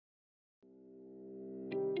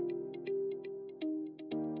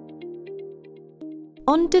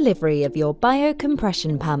On delivery of your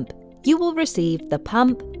biocompression pump, you will receive the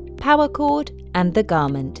pump, power cord and the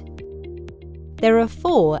garment. There are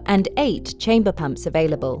 4 and 8 chamber pumps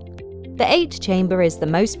available. The 8 chamber is the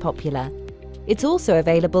most popular. It's also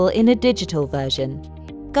available in a digital version.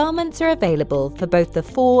 Garments are available for both the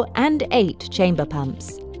 4 and 8 chamber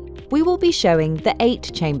pumps. We will be showing the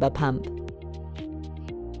 8 chamber pump.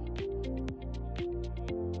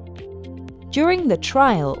 During the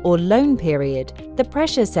trial or loan period, the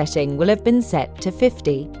pressure setting will have been set to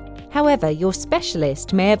 50. However, your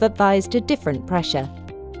specialist may have advised a different pressure.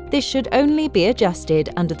 This should only be adjusted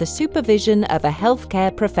under the supervision of a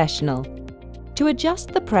healthcare professional. To adjust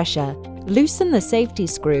the pressure, loosen the safety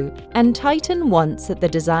screw and tighten once at the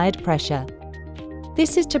desired pressure.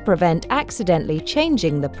 This is to prevent accidentally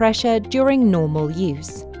changing the pressure during normal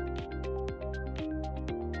use.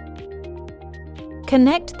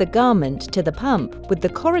 Connect the garment to the pump with the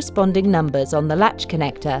corresponding numbers on the latch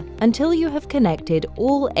connector until you have connected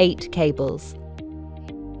all 8 cables.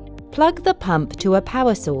 Plug the pump to a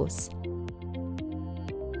power source.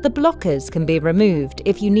 The blockers can be removed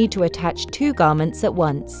if you need to attach 2 garments at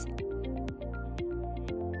once.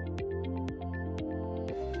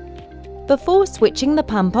 Before switching the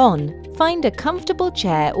pump on, find a comfortable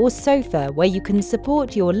chair or sofa where you can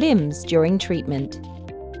support your limbs during treatment.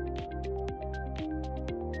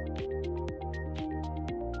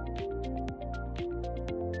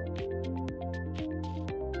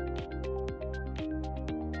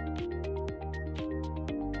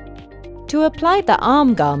 To apply the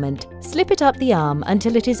arm garment, slip it up the arm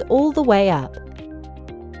until it is all the way up.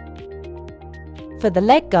 For the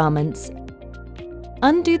leg garments,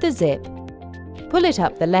 undo the zip, pull it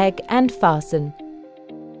up the leg and fasten.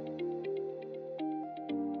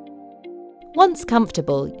 Once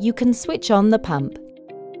comfortable, you can switch on the pump.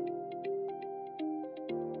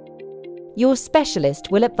 Your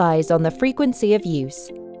specialist will advise on the frequency of use.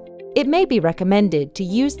 It may be recommended to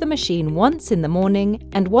use the machine once in the morning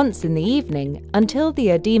and once in the evening until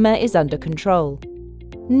the edema is under control.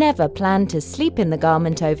 Never plan to sleep in the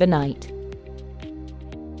garment overnight.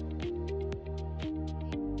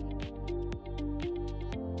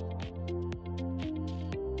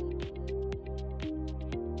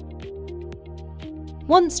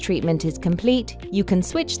 Once treatment is complete, you can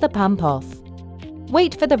switch the pump off.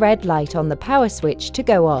 Wait for the red light on the power switch to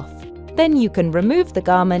go off. Then you can remove the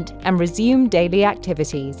garment and resume daily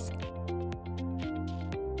activities.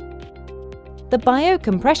 The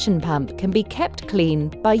biocompression pump can be kept clean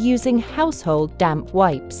by using household damp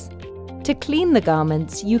wipes. To clean the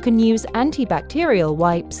garments, you can use antibacterial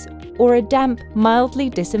wipes or a damp, mildly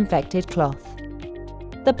disinfected cloth.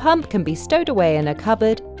 The pump can be stowed away in a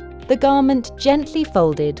cupboard, the garment gently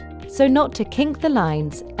folded so not to kink the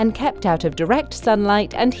lines and kept out of direct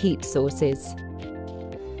sunlight and heat sources.